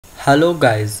Hello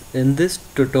guys, in this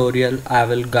tutorial I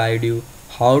will guide you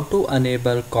how to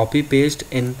enable copy paste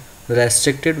in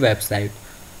restricted website.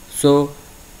 So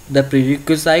the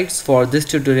prerequisites for this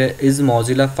tutorial is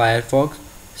Mozilla Firefox.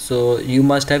 So you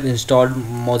must have installed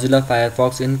Mozilla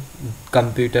Firefox in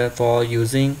computer for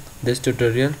using this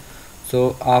tutorial.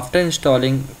 So after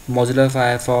installing Mozilla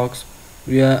Firefox,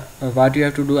 what you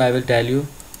have to do I will tell you.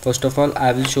 First of all,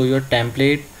 I will show you a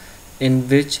template in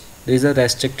which there is a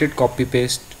restricted copy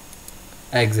paste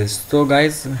exists. So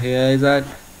guys, here is a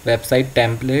website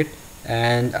template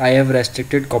and I have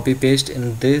restricted copy paste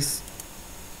in this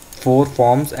 4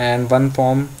 forms and one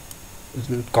form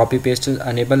copy paste is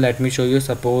enabled. Let me show you.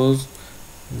 Suppose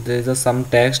there is some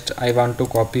text I want to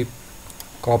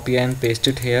copy and paste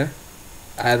it here.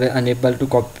 I will enable to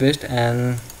copy paste,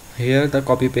 and here the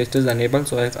copy paste is enabled.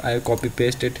 So if I copy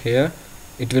paste it here,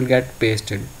 it will get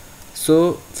pasted.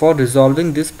 So for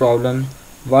resolving this problem,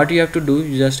 what you have to do,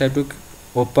 you just have to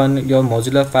open your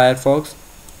Mozilla Firefox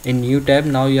in new tab.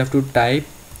 Now you have to type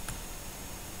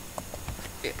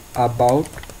about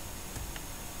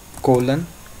colon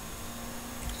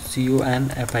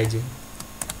config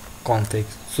config.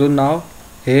 So now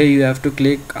here you have to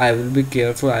click I will be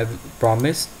careful, I will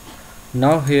promise.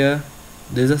 Now here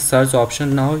there is a search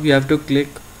option. Now you have to click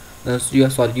you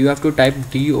have to type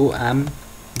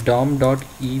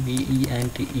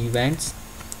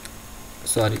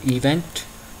event,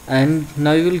 and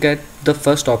now you will get the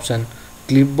first option,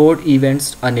 clipboard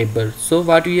events enabled. So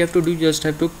what you have to do, you just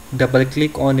have to double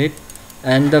click on it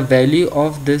and the value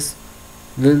of this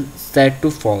will set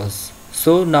to false.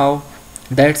 So now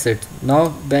that's it. Now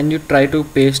when you try to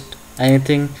paste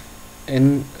anything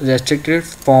in restricted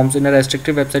forms in a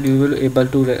restricted website, you will able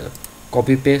to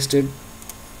copy paste it.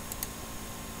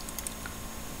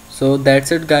 So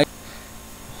that's it guys,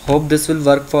 hope this will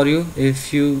work for you.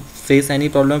 If you face any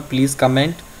problem, please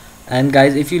comment. And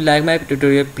guys, if you like my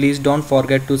tutorial, please don't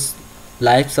forget to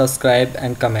like, subscribe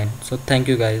and comment. So thank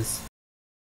you guys.